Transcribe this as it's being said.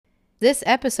This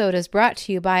episode is brought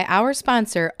to you by our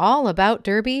sponsor,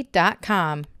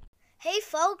 allaboutderby.com. Hey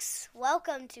folks,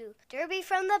 welcome to Derby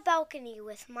from the Balcony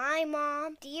with my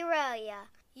mom, D'Aurelia.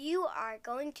 You are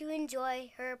going to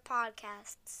enjoy her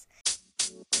podcasts.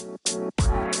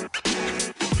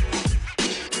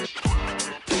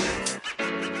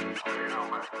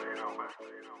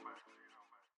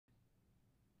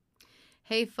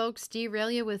 Hey folks,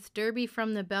 D'Aurelia with Derby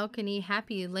from the Balcony.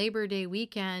 Happy Labor Day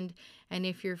weekend. And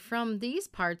if you're from these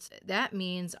parts, that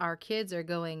means our kids are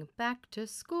going back to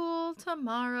school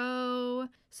tomorrow.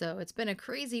 So it's been a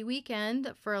crazy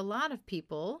weekend for a lot of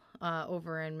people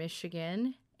over in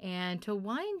Michigan. And to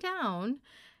wind down,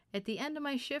 at the end of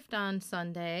my shift on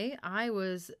Sunday, I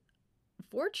was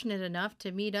fortunate enough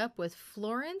to meet up with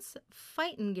Florence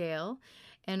Fightingale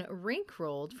and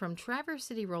Rinkrolled from Traverse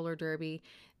City Roller Derby.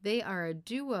 They are a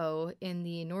duo in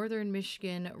the Northern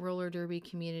Michigan roller derby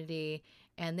community,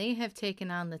 and they have taken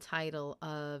on the title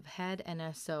of head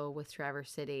NSO with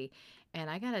Traverse City. And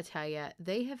I gotta tell you,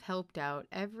 they have helped out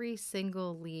every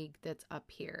single league that's up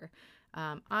here.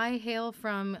 I hail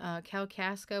from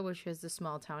Kalkaska, which is the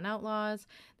Small Town Outlaws.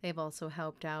 They've also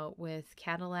helped out with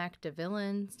Cadillac de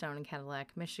Villains down in Cadillac,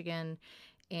 Michigan.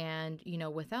 And, you know,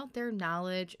 without their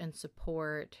knowledge and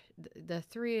support, the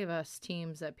three of us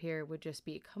teams up here would just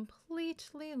be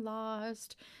completely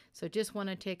lost. So just want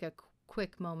to take a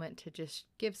quick moment to just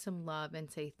give some love and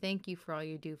say thank you for all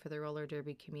you do for the roller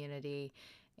derby community.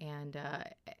 And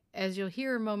as you'll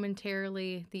hear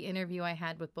momentarily, the interview I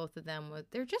had with both of them,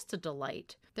 they're just a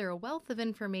delight. They're a wealth of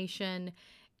information,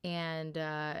 and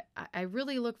I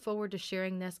really look forward to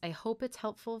sharing this. I hope it's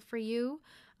helpful for you,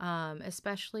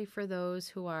 especially for those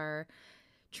who are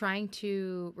trying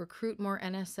to recruit more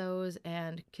NSOs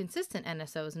and consistent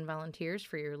NSOs and volunteers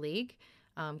for your league.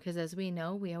 Because as we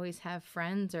know, we always have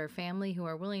friends or family who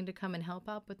are willing to come and help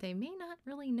out, but they may not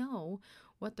really know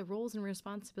what the roles and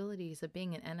responsibilities of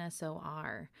being an NSO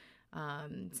are.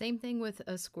 Same thing with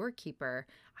a scorekeeper.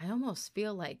 I almost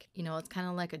feel like, you know, it's kind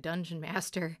of like a dungeon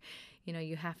master. You know,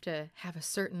 you have to have a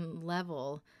certain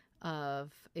level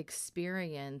of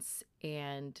experience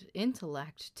and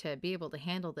intellect to be able to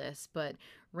handle this. But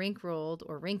Rinkrolled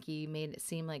or Rinky made it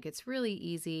seem like it's really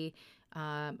easy.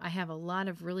 I have a lot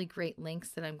of really great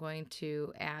links that I'm going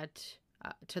to add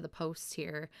to the posts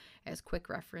here as quick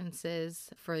references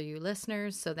for you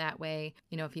listeners. So that way,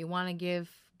 you know, if you want to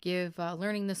give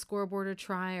learning the scoreboard a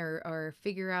try or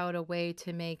figure out a way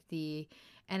to make the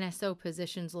NSO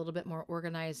positions a little bit more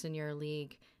organized in your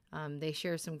league, they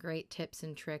share some great tips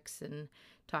and tricks and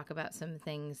talk about some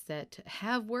things that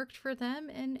have worked for them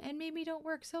and maybe don't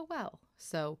work so well.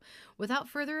 So without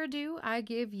further ado, I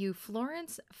give you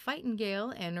Florence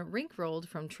Fightingale and Rinkrolled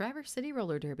from Traverse City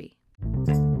Roller Derby. When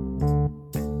I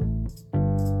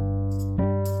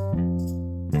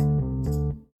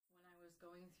was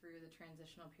going through the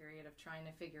transitional period of trying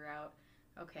to figure out,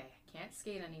 okay, I can't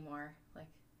skate anymore, like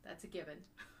that's a given.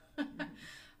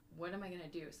 What am I going to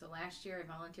do? So last year I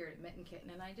volunteered at Mitten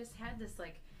Kitten, and I just had this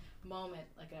like moment,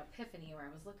 like an epiphany, where I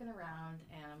was looking around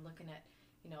and I'm looking at,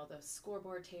 you know, the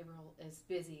scoreboard table is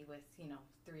busy with, you know,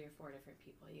 3 or 4 different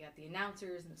people. You got the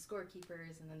announcers and the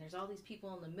scorekeepers, and then there's all these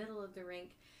people in the middle of the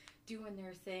rink doing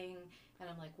their thing. And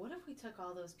I'm like, what if we took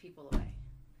all those people away?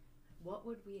 What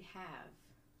would we have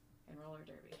in roller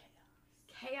derby?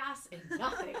 Chaos and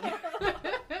nothing.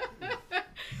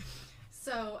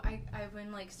 So I've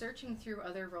been like searching through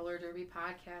other roller derby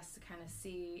podcasts to kind of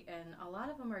see, and a lot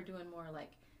of them are doing more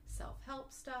like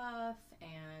self-help stuff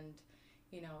and,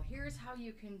 you know, here's how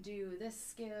you can do this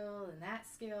skill and that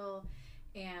skill.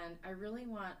 And I really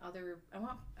want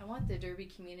I want the derby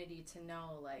community to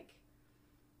know, like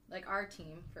our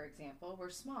team, for example, we're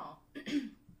small.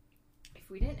 If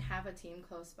we didn't have a team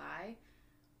close by,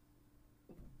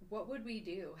 what would we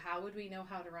do? How would we know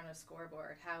how to run a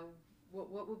scoreboard?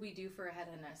 What would we do for a head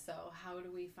NSO? How do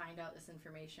we find out this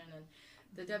information? And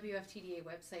the WFTDA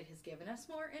website has given us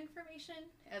more information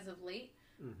as of late,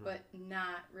 but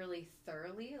not really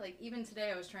thoroughly. Like even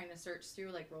today I was trying to search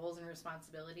through like roles and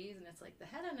responsibilities, and it's like the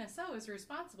head NSO is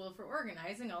responsible for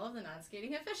organizing all of the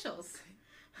non-skating officials.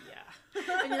 Yeah.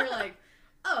 And you're like,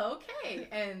 oh, okay.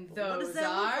 And those what does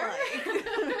that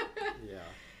look like? Yeah.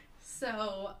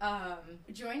 So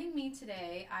joining me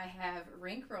today, I have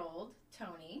Rinkrolled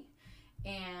Tony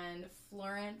and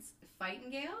Florence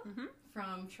Fightingale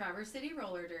from Traverse City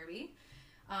Roller Derby.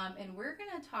 And we're going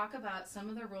to talk about some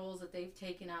of the roles that they've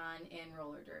taken on in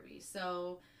roller derby.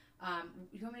 So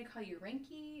you want me to call you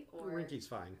Rinky? Or Rinky's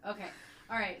fine. Okay.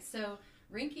 All right. So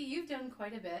Rinky, you've done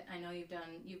quite a bit. I know you've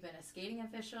been a skating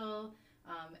official.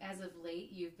 As of late,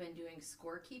 you've been doing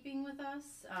scorekeeping with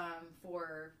us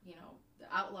for,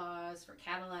 the Outlaws, for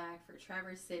Cadillac, for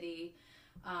Traverse City.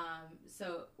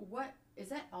 So what is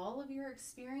that all of your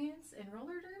experience in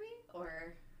roller derby,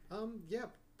 or? Yeah,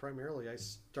 primarily I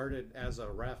started as a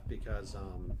ref because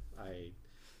I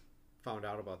found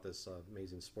out about this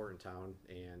amazing sport in town,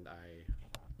 and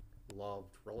I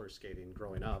loved roller skating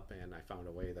growing up, and I found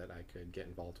a way that I could get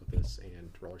involved with this and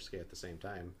roller skate at the same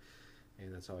time,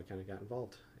 and that's how I kind of got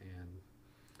involved. And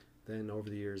then over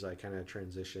the years I kind of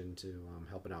transitioned to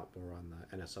helping out more on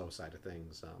the NSO side of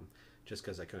things, just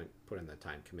because I couldn't put in the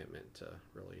time commitment to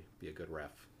really be a good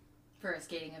ref. For a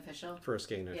skating official? For a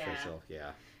skating official,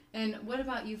 yeah. And what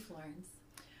about you, Florence?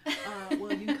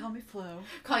 Well, you can call me Flo.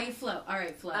 Call you Flo. All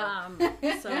right, Flo.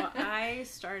 So I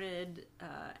started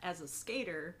as a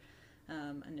skater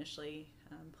initially,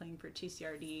 playing for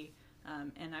TCRD,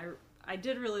 and I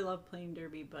did really love playing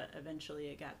derby, but eventually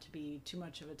it got to be too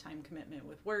much of a time commitment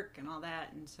with work and all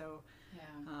that, and so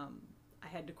I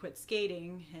had to quit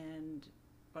skating,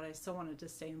 but I still wanted to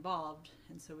stay involved,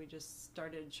 and so we just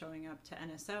started showing up to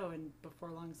NSO, and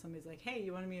before long somebody's like, hey,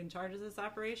 you want to be in charge of this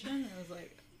operation? And I was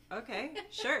like, okay,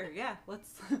 sure, yeah,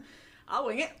 I'll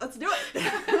wing it, let's do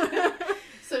it.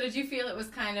 So did you feel it was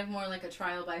kind of more like a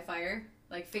trial by fire?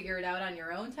 Like figure it out on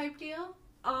your own type deal?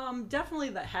 Definitely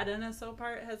the head NSO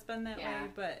part has been that way,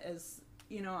 but as,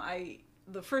 you know,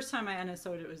 the first time I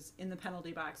NSO'd, it was in the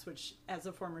penalty box, which as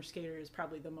a former skater is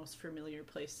probably the most familiar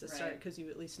place to start, because you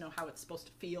at least know how it's supposed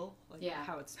to feel, like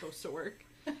how it's supposed to work.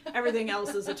 Everything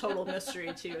else is a total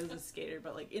mystery too as a skater,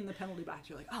 but like in the penalty box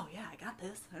you're like, oh yeah, I got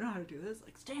this, I know how to do this,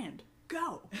 like stand,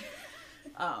 go.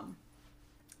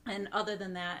 And other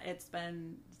than that, it's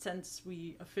been, since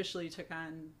we officially took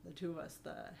on, the two of us,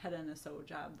 the head NSO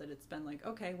job, that it's been like,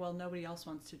 okay, well, nobody else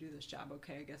wants to do this job.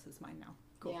 Okay, I guess it's mine now.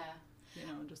 Cool. Yeah. You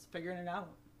know, just figuring it out.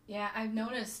 Yeah, I've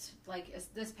noticed, like,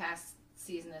 this past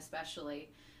season especially,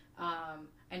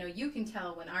 I know you can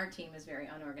tell when our team is very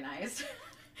unorganized.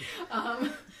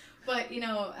 But, you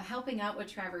know, helping out with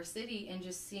Traverse City and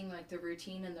just seeing, like, the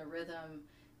routine and the rhythm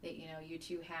that, you know, you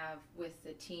two have with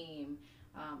the team.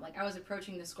 Like, I was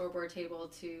approaching the scoreboard table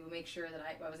to make sure that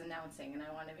I was announcing, and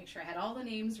I wanted to make sure I had all the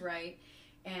names right.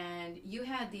 And you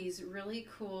had these really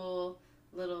cool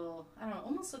little, I don't know,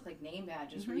 almost look like name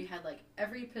badges, where you had, like,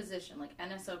 every position, like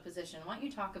NSO position. Why don't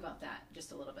you talk about that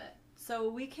just a little bit? So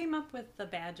we came up with the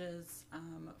badges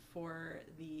for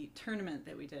the tournament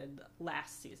that we did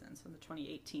last season, so the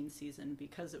 2018 season,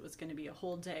 because it was going to be a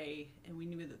whole day, and we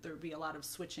knew that there would be a lot of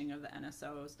switching of the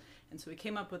NSOs. And so we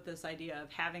came up with this idea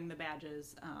of having the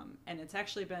badges, and it's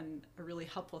actually been a really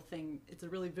helpful thing. It's a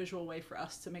really visual way for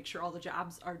us to make sure all the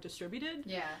jobs are distributed,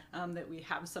 that we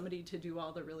have somebody to do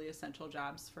all the really essential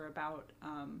jobs for about...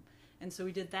 And so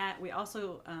we did that. We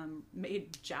also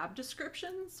made job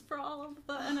descriptions for all of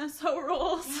the NSO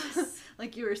roles. Yes.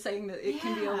 Like you were saying, that it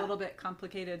can be a little bit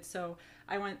complicated. So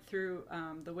I went through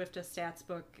the WIFTA stats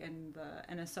book and the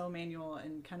NSO manual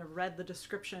and kind of read the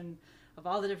description of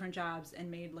all the different jobs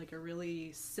and made like a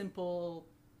really simple,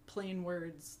 plain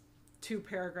words,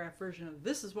 2-paragraph version of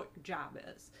this is what your job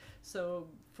is. So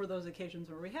for those occasions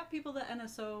where we have people that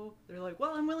NSO, they're like,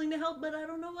 well, I'm willing to help, but I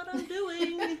don't know what I'm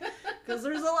doing. Because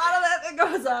there's a lot of that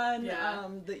goes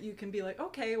on, that you can be like,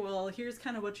 okay, well, here's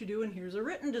kind of what you do, and here's a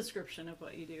written description of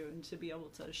what you do, and to be able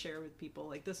to share with people,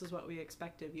 like, this is what we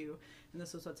expect of you, and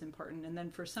this is what's important. And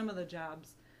then for some of the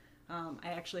jobs, I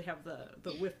actually have the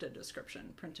WIFTA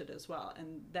description printed as well,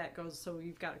 and that goes, so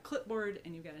you've got a clipboard,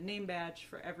 and you've got a name badge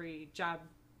for every job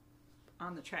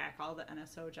on the track, all the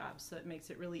NSO jobs, so it makes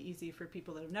it really easy for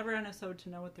people that have never NSO'd to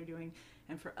know what they're doing,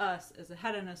 and for us as the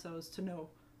head NSOs to know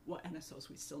what NSOs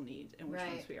we still need and which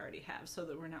ones we already have, so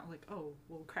that we're not like, oh,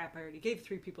 well, crap, I already gave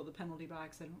 3 people the penalty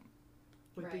box, I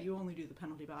don't, but you only do the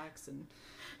penalty box, and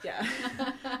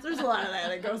there's a lot of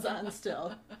that goes on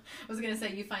still. I was gonna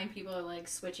say, you find people like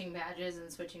switching badges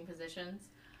and switching positions?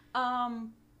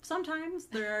 Sometimes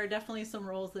there are definitely some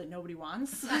roles that nobody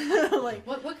wants. Like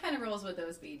what kind of roles would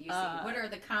those be? Do you see? What are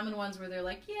the common ones where they're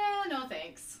like, yeah, no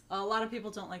thanks? A lot of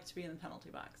people don't like to be in the penalty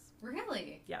box.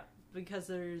 Really? Yeah, because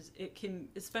it can,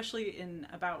 especially in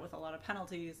a bout with a lot of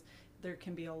penalties, there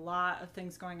can be a lot of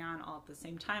things going on all at the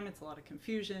same time. It's a lot of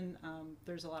confusion.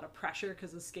 There's a lot of pressure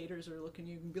because the skaters are looking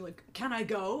at you and be like, can I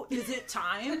go? Is it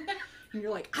time? And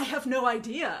you're like, I have no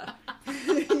idea.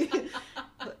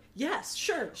 Yes,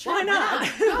 sure, why not?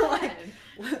 Like,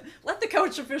 let the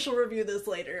coach official review this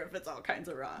later if it's all kinds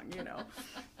of wrong, you know.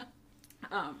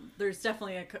 There's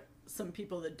definitely some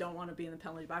people that don't want to be in the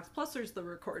penalty box. Plus, there's the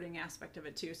recording aspect of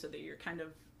it too, so that you're kind of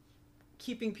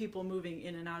keeping people moving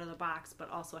in and out of the box, but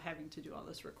also having to do all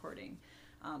this recording.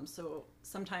 So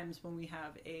sometimes when we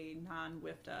have a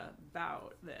non-WIFTA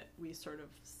bout, that we sort of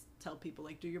tell people,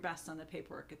 like, do your best on the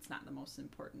paperwork. It's not the most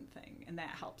important thing. And that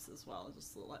helps as well,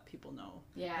 just to let people know.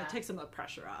 Yeah. It takes some of the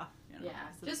pressure off. You know? Yeah.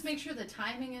 So just make sure the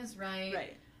timing is right.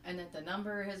 Right. And that the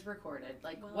number is recorded,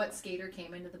 like what skater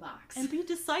came into the box. And be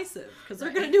decisive, because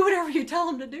they're going to do whatever you tell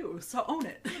them to do, so own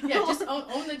it. Yeah, just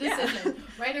own the decision,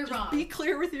 right or wrong. Be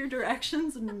clear with your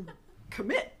directions and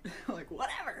commit, like,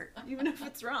 whatever, even if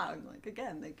it's wrong. Like,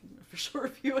 again, they can for sure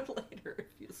review it later if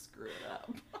you screw it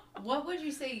up. What would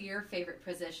you say your favorite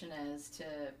position is to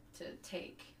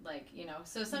take? Like, you know,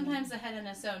 so sometimes the head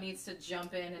NSO needs to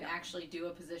jump in and actually do a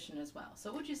position as well.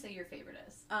 So what would you say your favorite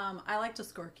is? I like to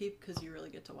score keep, because you really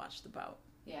get to watch the bout.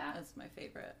 Yeah. That's my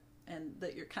favorite. And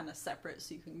that you're kind of separate,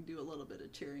 so you can do a little bit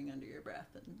of cheering under your breath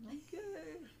and, like,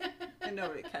 yay. And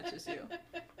nobody catches you.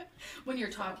 When you're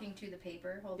talking to the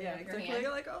paper, holding up your hand.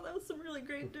 You're like, oh, that was some really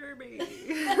great derby.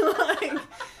 Like,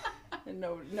 and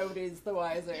nobody's the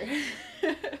wiser.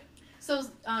 So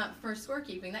for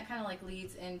scorekeeping, that kind of like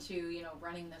leads into, you know,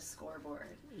 running the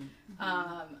scoreboard.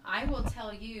 I will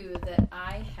tell you that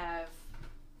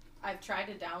I've tried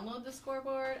to download the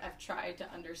scoreboard. I've tried to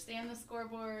understand the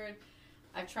scoreboard.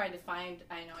 I've tried to find,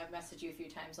 I know I've messaged you a few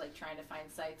times, like trying to find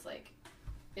sites like,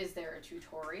 is there a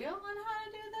tutorial on how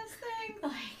to do this thing?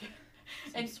 Like,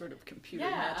 Some sort of computer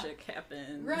magic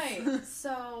happens. Right.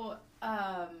 So,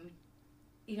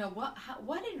 you know,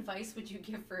 what advice would you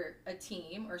give for a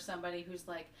team or somebody who's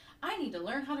like, I need to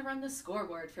learn how to run the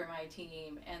scoreboard for my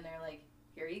team, and they're like,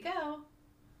 here you go.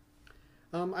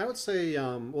 I would say,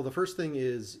 well, the first thing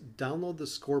is download the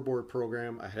scoreboard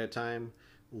program ahead of time,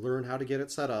 learn how to get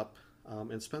it set up,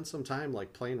 and spend some time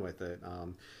like playing with it.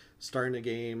 Starting a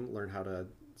game, learn how to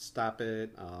stop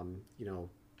it, you know,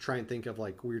 try and think of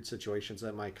like weird situations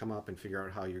that might come up and figure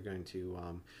out how you're going to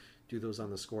do those on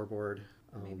the scoreboard.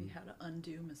 Maybe how to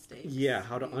undo mistakes. Yeah,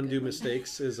 how to undo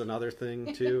mistakes is another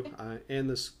thing too. And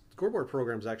the scoreboard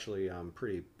program is actually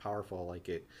pretty powerful. Like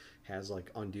it has like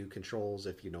undo controls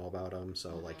if you know about them.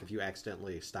 So like if you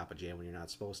accidentally stop a jam when you're not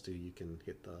supposed to, you can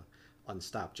hit the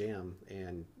unstop jam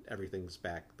and everything's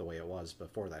back the way it was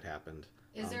before that happened.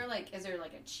 Is there like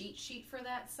a cheat sheet for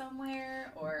that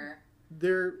somewhere, or?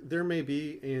 There may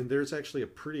be, and there's actually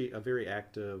a very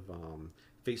active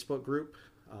Facebook group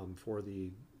for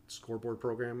the scoreboard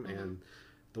program, and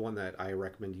the one that I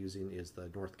recommend using is the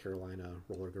North Carolina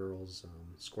Roller Girls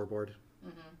scoreboard.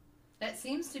 That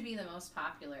seems to be the most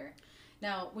popular.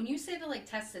 Now, when you say to like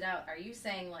test it out, are you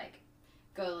saying like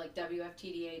go to like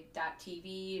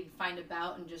WFTDA.tv and find a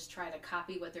bout and just try to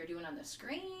copy what they're doing on the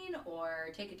screen, or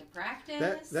take it to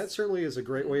practice? That certainly is a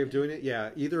great way of doing it.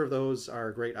 Yeah, either of those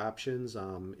are great options.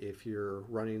 If you're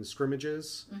running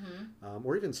scrimmages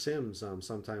or even sims,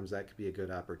 sometimes that could be a good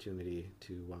opportunity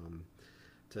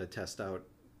to test out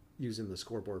using the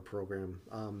scoreboard program.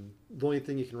 The only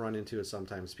thing you can run into is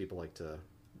sometimes people like to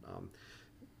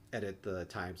edit the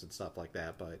times and stuff like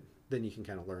that, but then you can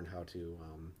kind of learn how to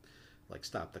like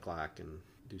stop the clock and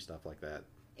do stuff like that.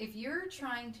 If you're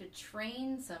trying to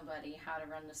train somebody how to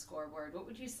run the scoreboard, what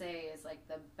would you say is like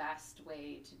the best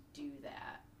way to do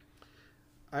that?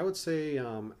 I would say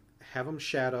have them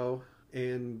shadow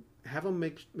and have them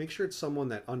make sure it's someone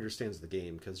that understands the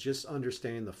game, because just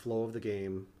understanding the flow of the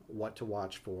game, what to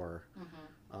watch for,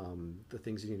 the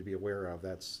things you need to be aware of,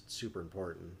 that's super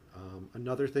important.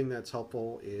 Another thing that's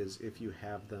helpful is if you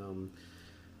have them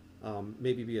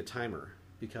maybe be a timer,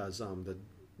 because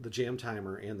the jam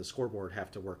timer and the scoreboard have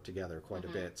to work together quite a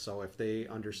bit. So if they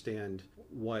understand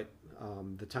what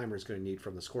the timer is going to need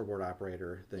from the scoreboard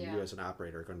operator, then you as an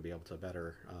operator are going to be able to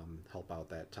better help out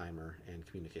that timer and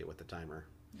communicate with the timer.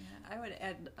 Yeah, I would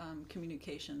add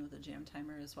communication with the jam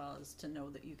timer, as well as to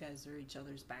know that you guys are each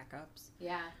other's backups.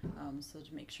 Yeah. So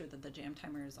to make sure that the jam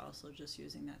timer is also just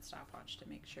using that stopwatch to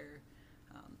make sure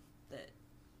that,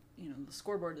 you know, the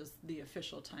scoreboard is the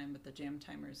official time, but the jam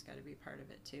timer's got to be part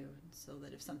of it too, so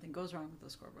that if something goes wrong with the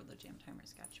scoreboard, the jam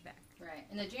timer's got you back. Right.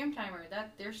 And the jam timer,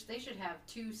 they should have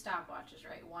two stopwatches,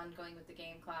 right? One going with the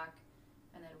game clock,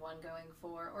 and then one going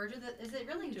for, or is it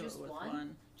really just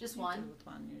one? Just one? Do it with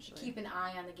one usually. Keep an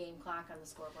eye on the game clock on the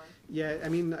scoreboard. Yeah, I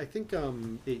mean, I think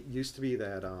it used to be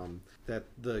that that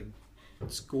the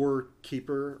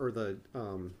scorekeeper or the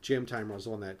jam timer was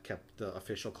the one that kept the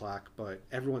official clock, but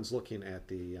everyone's looking at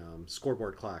the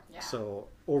scoreboard clock. Yeah. So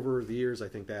over the years, I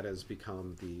think that has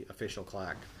become the official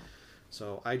clock.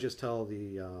 So I just tell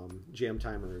the jam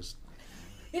timers.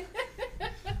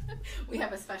 We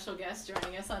have a special guest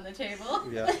joining us on the table.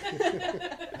 Yeah.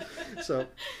 So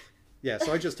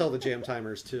I just tell the jam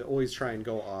timers to always try and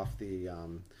go off the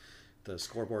the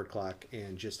scoreboard clock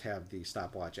and just have the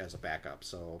stopwatch as a backup.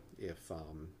 So if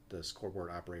the scoreboard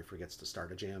operator forgets to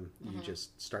start a jam, you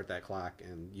just start that clock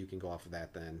and you can go off of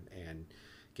that then and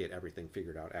get everything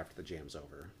figured out after the jam's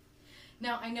over.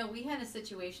 Now, I know we had a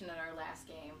situation in our last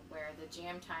game where the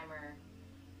jam timer,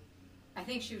 I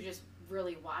think she was just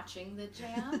really watching the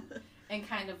jam and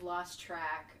kind of lost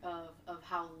track of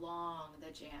how long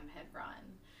the jam had run.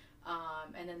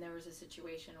 And then there was a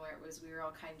situation where we were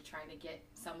all kind of trying to get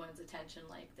someone's attention,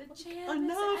 like, the jam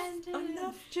is ended.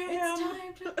 Enough jam. It's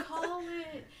time to call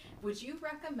it. Would you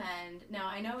recommend, now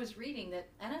I know I was reading that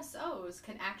NSOs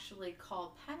can actually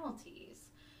call penalties.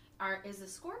 Is the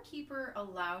scorekeeper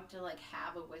allowed to like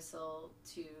have a whistle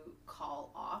to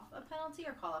call off a penalty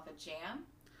or call off a jam?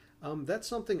 That's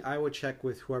something I would check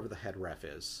with whoever the head ref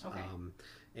is, Okay.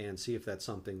 and see if that's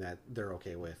something that they're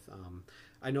okay with.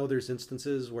 I know there's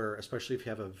instances where, especially if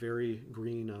you have a very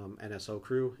green NSO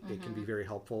crew, it can be very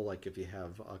helpful. Like if you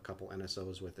have a couple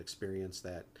NSOs with experience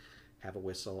that have a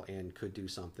whistle and could do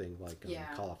something like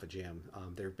call off a jam.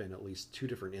 There have been at least 2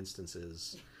 different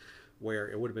instances where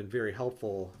it would have been very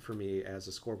helpful for me as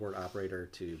a scoreboard operator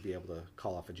to be able to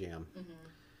call off a jam,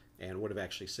 and would have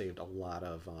actually saved a lot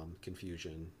of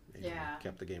confusion and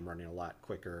kept the game running a lot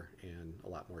quicker and a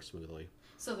lot more smoothly.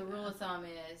 So the rule of thumb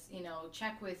is,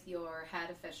 check with your head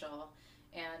official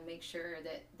and make sure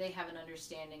that they have an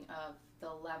understanding of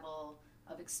the level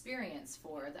of experience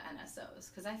for the NSOs.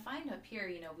 Because I find up here,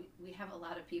 we have a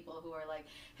lot of people who are like,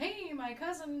 hey, my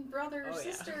cousin, brother,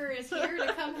 sister is here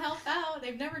to come help out.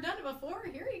 They've never done it before.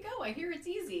 Here you go. I hear it's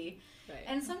easy. Right.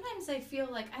 And sometimes I feel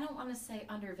like, I don't want to say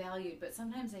undervalued, but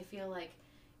sometimes I feel like,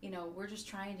 we're just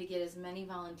trying to get as many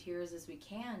volunteers as we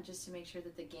can just to make sure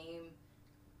that the game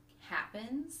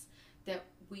happens, that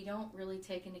we don't really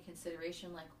take into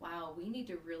consideration like, wow, we need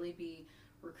to really be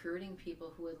recruiting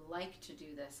people who would like to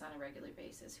do this on a regular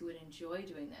basis, who would enjoy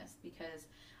doing this, because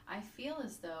I feel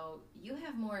as though you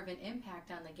have more of an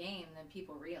impact on the game than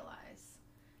people realize,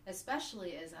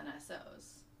 especially as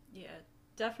NSOs. Yeah,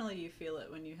 definitely you feel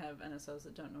it when you have NSOs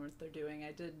that don't know what they're doing.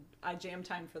 I jam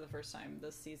timed for the first time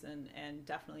this season, and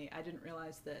definitely I didn't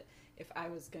realize that if I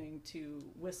was going to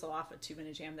whistle off a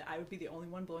 2-minute jam that I would be the only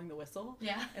one blowing the whistle.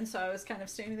 Yeah. And so I was kind of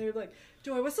standing there like,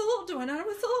 do I whistle? Do I not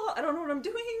whistle? I don't know what I'm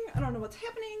doing. I don't know what's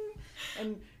happening.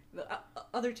 And the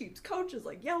other team's coach is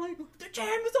like yelling, the jam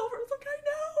is over. It's like, I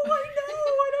know.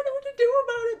 I don't know what to do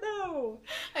about it though.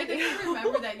 I think I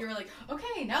remember that you were like,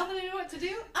 okay, now that I know what to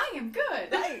do, I am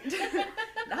good. Right.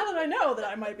 Now that I know that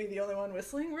I might be the only one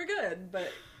whistling, we're good.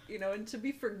 But, and to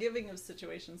be forgiving of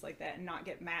situations like that and not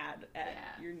get mad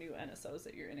at your new NSOs,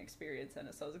 at your inexperienced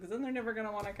NSOs, because then they're never going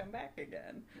to want to come back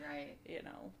again. Right.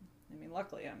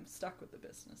 Luckily I'm stuck with the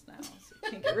business now, so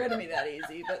you can't get rid of me that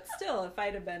easy. But still, if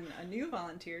I'd have been a new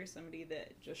volunteer, somebody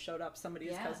that just showed up,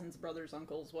 somebody's cousins, brothers,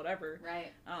 uncles, whatever,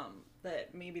 right,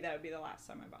 that maybe that would be the last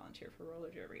time I volunteer for roller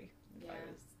derby if I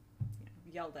was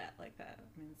yelled at like that.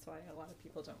 It's why a lot of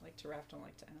people don't like to raft, don't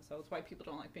like to NSO. It's why people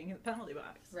don't like being in the penalty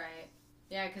box. Right.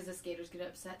 Yeah, because the skaters get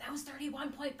upset. That was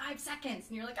 31.5 seconds.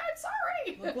 And you're like, I'm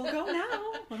sorry. Like, we'll go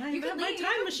now. When I You get can my leave.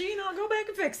 time machine, I'll go back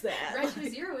and fix that. Red to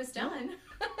Zero is done.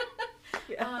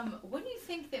 Yeah. What do you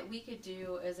think that we could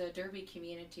do as a derby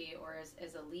community or as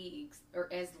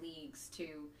leagues to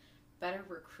better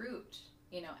recruit,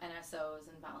 NSOs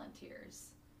and volunteers?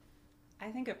 I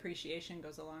think appreciation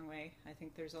goes a long way. I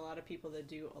think there's a lot of people that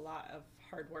do a lot of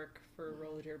hard work for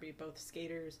roller derby, both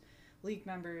skaters, league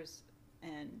members,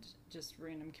 and just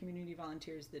random community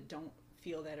volunteers that don't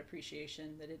feel that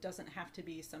appreciation, that it doesn't have to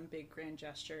be some big grand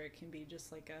gesture. It can be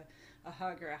just like a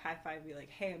hug or a high five, be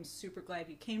like, hey, I'm super glad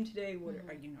you came today. What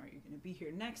are you going to be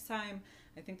here next time?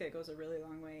 I think that goes a really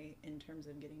long way in terms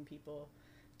of getting people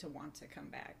to want to come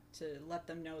back, to let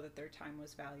them know that their time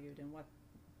was valued and what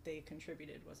they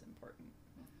contributed was important.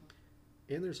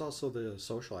 And there's also the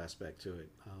social aspect to it.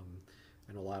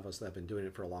 I know a lot of us that have been doing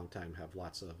it for a long time have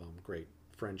lots of great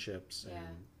friendships and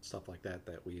stuff like that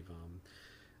we've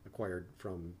acquired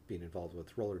from being involved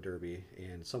with roller derby.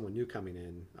 And someone new coming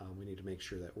in, we need to make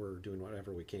sure that we're doing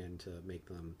whatever we can to make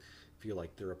them feel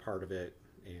like they're a part of it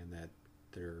and that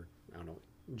they're,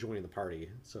 joining the party,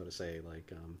 so to say.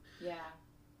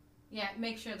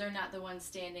 Make sure they're not the ones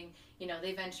standing,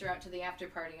 they venture out to the after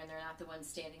party and they're not the ones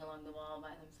standing along the wall by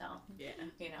themselves.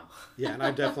 Yeah, and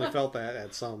I've definitely felt that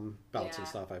at some bouts and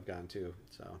stuff I've gone to.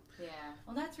 So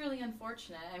well, that's really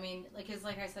unfortunate.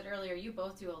 Like I said earlier, you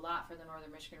both do a lot for the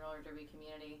Northern Michigan roller derby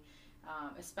community,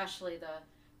 especially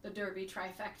the derby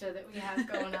trifecta that we have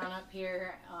going on up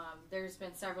here. There's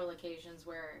been several occasions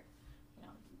where,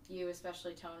 you,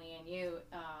 especially Tony, and you,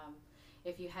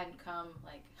 if you hadn't come,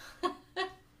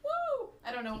 woo!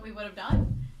 I don't know what we would have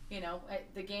done.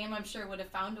 The game I'm sure would have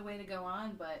found a way to go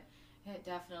on, but it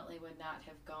definitely would not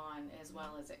have gone as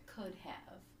well as it could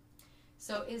have.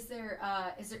 So is there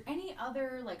any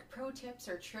other like pro tips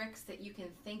or tricks that you can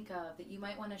think of that you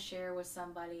might want to share with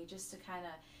somebody just to kind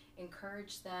of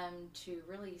encourage them to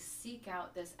really seek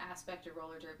out this aspect of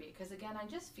roller derby? Because again, I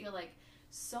just feel like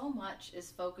so much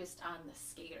is focused on the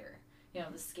skater.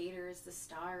 The skater is the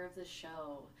star of the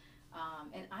show.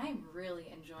 And I'm really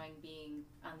enjoying being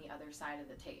on the other side of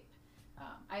the tape.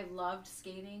 I loved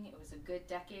skating. It was a good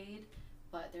decade,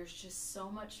 but there's just so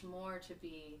much more to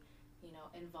be,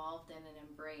 involved in and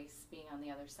embrace being on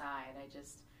the other side. I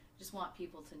just want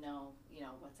people to know,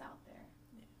 what's out there.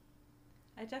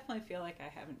 I definitely feel like I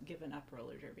haven't given up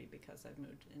roller derby because I've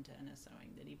moved into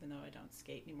NSOing, that even though I don't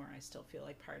skate anymore, I still feel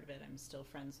like part of it. I'm still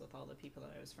friends with all the people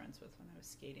that I was friends with when I was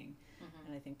skating. Mm-hmm.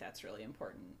 And I think that's really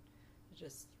important.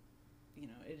 Just,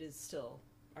 it is still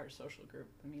our social group.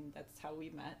 I mean, that's how we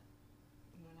met,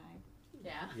 you and I.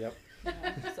 Yeah.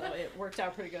 Yep. So it worked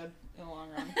out pretty good in the long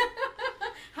run.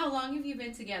 How long have you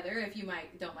been together, if you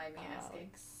don't mind me asking?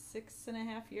 Like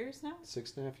 6.5 years now.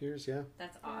 6.5 years, yeah.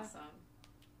 That's awesome.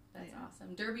 That's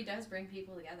awesome. Derby does bring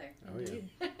people together. Oh,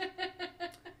 yeah.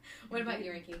 What about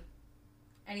you, Ricky?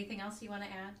 Anything else you want to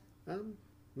add?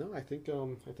 No, I think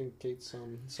Kate's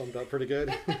summed up pretty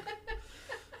good.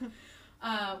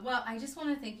 Well, I just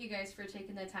want to thank you guys for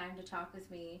taking the time to talk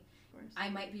with me. I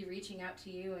might be reaching out to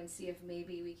you and see if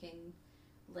maybe we can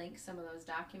link some of those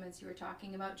documents you were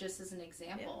talking about just as an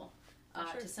example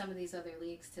to some of these other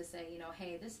leagues to say,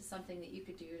 hey, this is something that you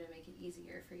could do to make it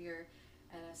easier for your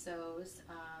NSOs.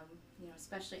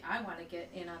 Especially I want to get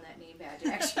in on that name badge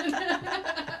action.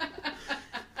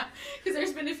 Because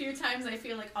there's been a few times I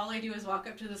feel like all I do is walk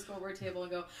up to the scoreboard table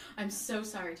and go, I'm so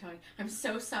sorry, Tony. I'm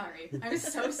so sorry. I'm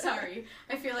so sorry.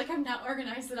 I feel like I'm not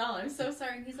organized at all. I'm so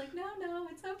sorry. And he's like, no,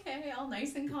 it's okay. All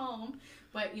nice and calm.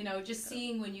 But, just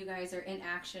seeing when you guys are in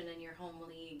action in your home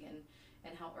league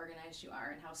and how organized you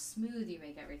are and how smooth you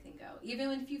make everything go.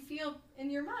 Even if you feel in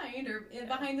your mind or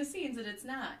behind the scenes that it's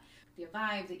not. The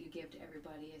vibe that you give to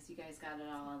everybody is you guys got it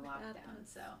all on lockdown.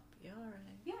 So you're all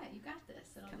right. Yeah, you got this.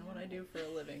 It's kind of what I do for a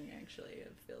living, actually.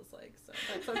 It feels like so.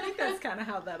 I think that's kind of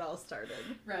how that all started.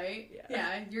 Right?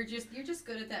 Yeah. You're just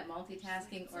good at that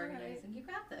multitasking, organizing. Right. You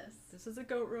got this. This is a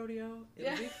goat rodeo.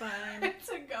 It'll be fine. It's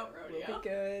a goat rodeo. We'll be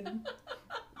good.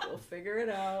 We'll figure it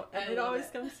out, and it always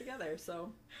comes together.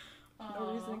 So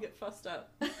no reason to get fussed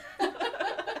up.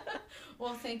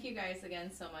 Well, thank you guys again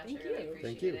so much. Thank I really you.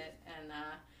 appreciate it, and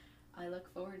I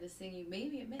look forward to seeing you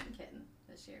maybe at Mitten Kitten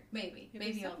this year. Maybe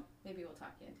we'll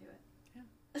talk you into it. Yeah.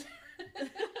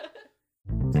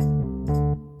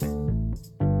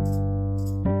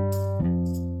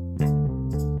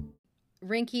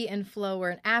 Rinky and Flo were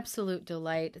an absolute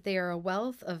delight. They are a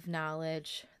wealth of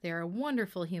knowledge. They are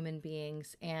wonderful human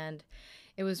beings, and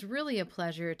it was really a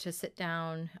pleasure to sit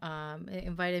down. They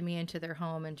invited me into their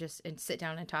home and sit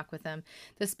down and talk with them.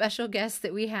 The special guest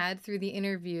that we had through the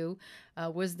interview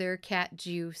was their cat,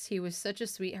 Juice. He was such a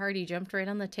sweetheart. He jumped right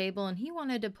on the table, and he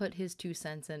wanted to put his 2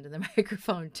 cents into the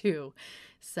microphone, too.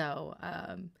 So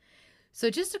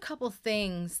just a couple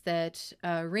things that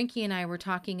Rinky and I were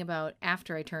talking about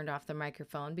after I turned off the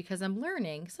microphone, because I'm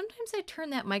learning sometimes I turn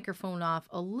that microphone off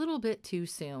a little bit too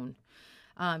soon.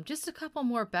 Just a couple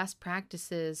more best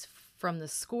practices from the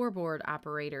scoreboard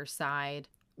operator side.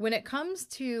 When it comes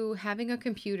to having a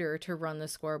computer to run the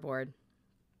scoreboard,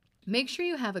 make sure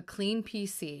you have a clean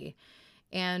PC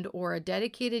or a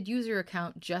dedicated user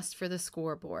account just for the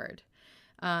scoreboard.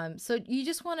 So you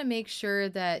just want to make sure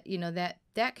that,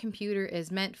 that computer is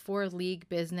meant for league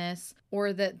business,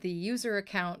 or that the user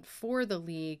account for the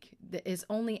league is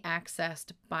only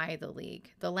accessed by the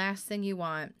league. The last thing you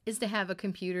want is to have a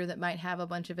computer that might have a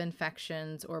bunch of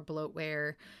infections or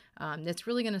bloatware that's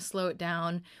really going to slow it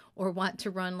down, or want to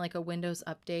run like a Windows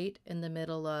update in the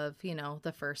middle of,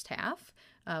 the first half,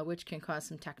 which can cause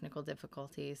some technical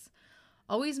difficulties.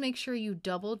 Always make sure you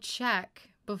double check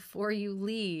before you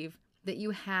leave that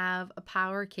you have a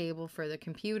power cable for the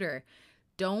computer.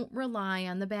 Don't rely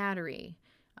on the battery.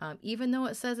 Even though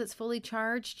it says it's fully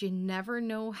charged, you never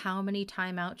know how many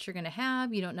timeouts you're going to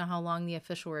have. You don't know how long the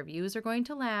official reviews are going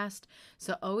to last.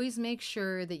 So always make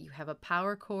sure that you have a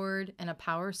power cord and a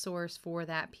power source for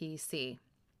that PC.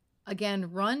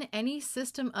 Again, run any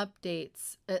system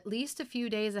updates at least a few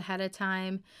days ahead of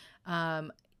time,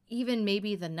 even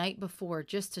maybe the night before,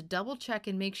 just to double check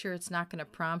and make sure it's not going to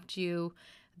prompt you.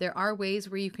 There are ways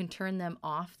where you can turn them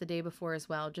off the day before as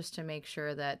well, just to make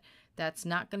sure that that's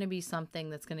not going to be something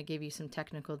that's going to give you some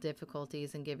technical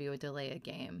difficulties and give you a delay of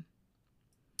game.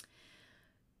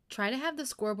 Try to have the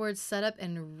scoreboard set up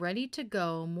and ready to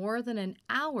go more than an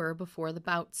hour before the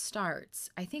bout starts.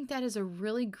 I think that is a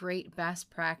really great best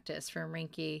practice from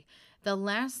Rinky. The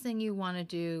last thing you want to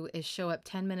do is show up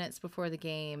 10 minutes before the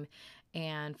game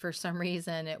and for some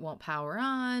reason it won't power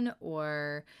on,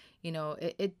 or,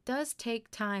 it does take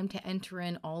time to enter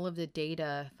in all of the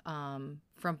data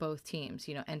from both teams,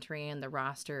 entering in the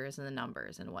rosters and the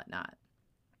numbers and whatnot.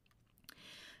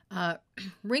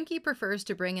 Rinky prefers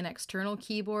to bring an external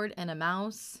keyboard and a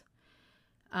mouse.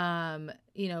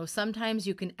 Sometimes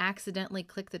you can accidentally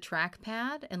click the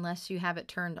trackpad unless you have it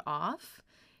turned off.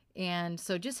 And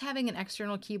so just having an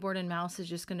external keyboard and mouse is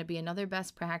just going to be another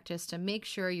best practice to make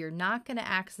sure you're not going to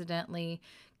accidentally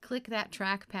click that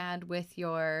trackpad with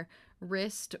your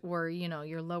wrist or,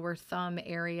 your lower thumb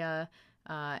area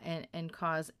and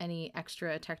cause any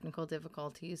extra technical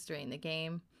difficulties during the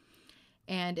game.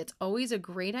 And it's always a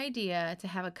great idea to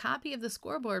have a copy of the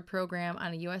scoreboard program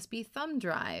on a USB thumb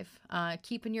drive.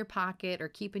 Keep in your pocket or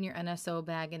keep in your NSO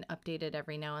bag and update it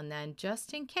every now and then,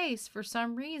 just in case for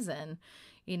some reason,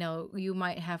 you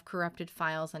might have corrupted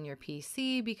files on your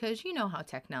PC, because you know how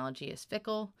technology is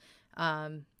fickle.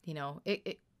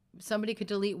 Somebody could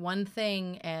delete one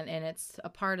thing and it's a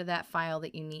part of that file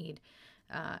that you need.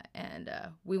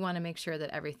 We want to make sure that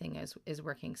everything is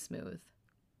working smooth.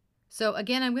 So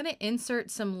again, I'm going to insert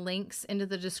some links into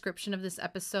the description of this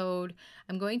episode.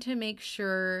 I'm going to make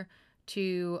sure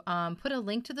to put a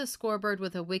link to the scoreboard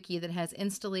with a wiki that has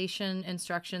installation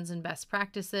instructions and best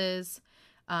practices.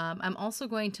 I'm also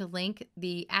going to link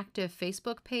the active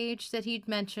Facebook page that he'd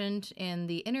mentioned in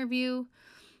the interview.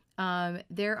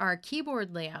 There are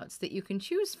keyboard layouts that you can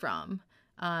choose from.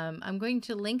 I'm going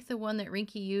to link the one that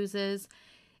Rinky uses.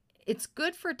 It's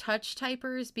good for touch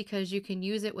typers because you can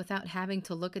use it without having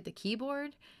to look at the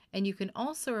keyboard. And you can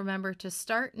also remember to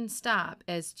start and stop,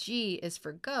 as G is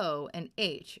for go and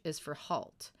H is for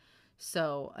halt.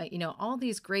 So, all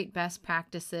these great best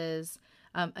practices.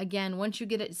 Again, once you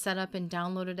get it set up and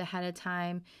downloaded ahead of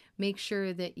time, make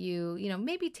sure that you,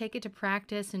 maybe take it to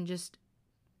practice and just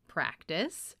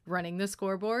practice running the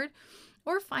scoreboard.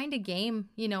 Or find a game,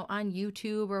 on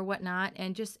YouTube or whatnot,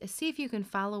 and just see if you can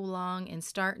follow along and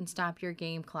start and stop your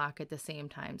game clock at the same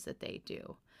times that they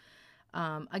do.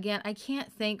 Again, I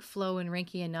can't thank Flo and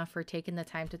Rinky enough for taking the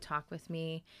time to talk with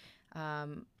me.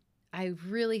 I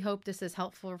really hope this is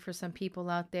helpful for some people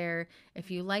out there. If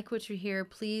you like what you hear,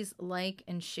 please like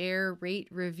and share, rate,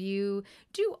 review,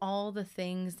 do all the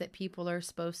things that people are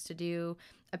supposed to do.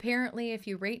 Apparently, if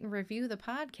you rate and review the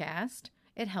podcast,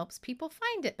 it helps people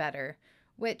find it better,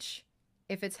 which,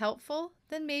 if it's helpful,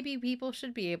 then maybe people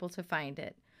should be able to find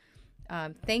it.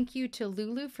 Thank you to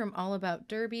Lulu from All About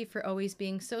Derby for always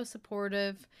being so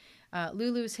supportive.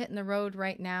 Lulu's hitting the road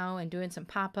right now and doing some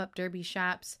pop-up Derby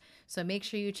shops, so make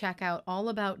sure you check out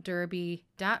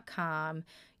allaboutderby.com.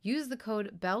 Use the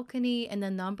code balcony and the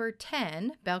number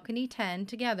 10, balcony 10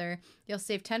 together. You'll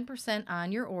save 10%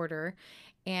 on your order.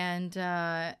 And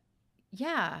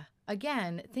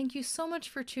again, thank you so much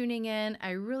for tuning in.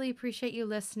 I really appreciate you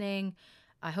listening.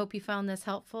 I hope you found this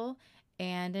helpful.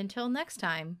 And until next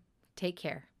time, take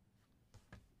care.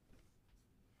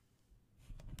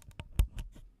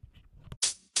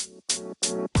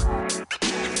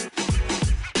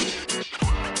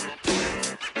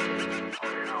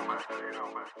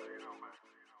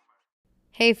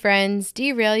 Hey friends,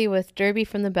 Derail You with Derby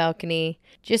from the Balcony.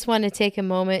 Just want to take a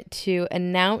moment to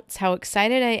announce how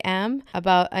excited I am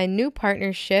about a new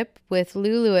partnership with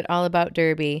Lulu at All About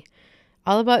Derby.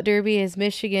 All About Derby is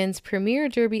Michigan's premier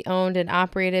Derby-owned and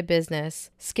operated business.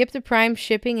 Skip the prime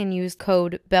shipping and use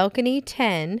code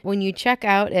BALCONY10 when you check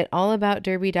out at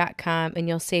allaboutderby.com and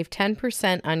you'll save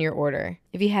 10% on your order.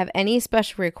 If you have any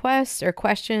special requests or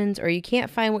questions, or you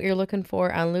can't find what you're looking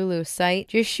for on Lulu's site,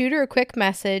 just shoot her a quick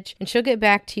message and she'll get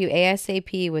back to you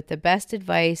ASAP with the best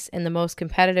advice and the most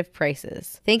competitive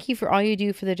prices. Thank you for all you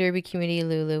do for the Derby community,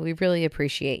 Lulu. We really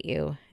appreciate you.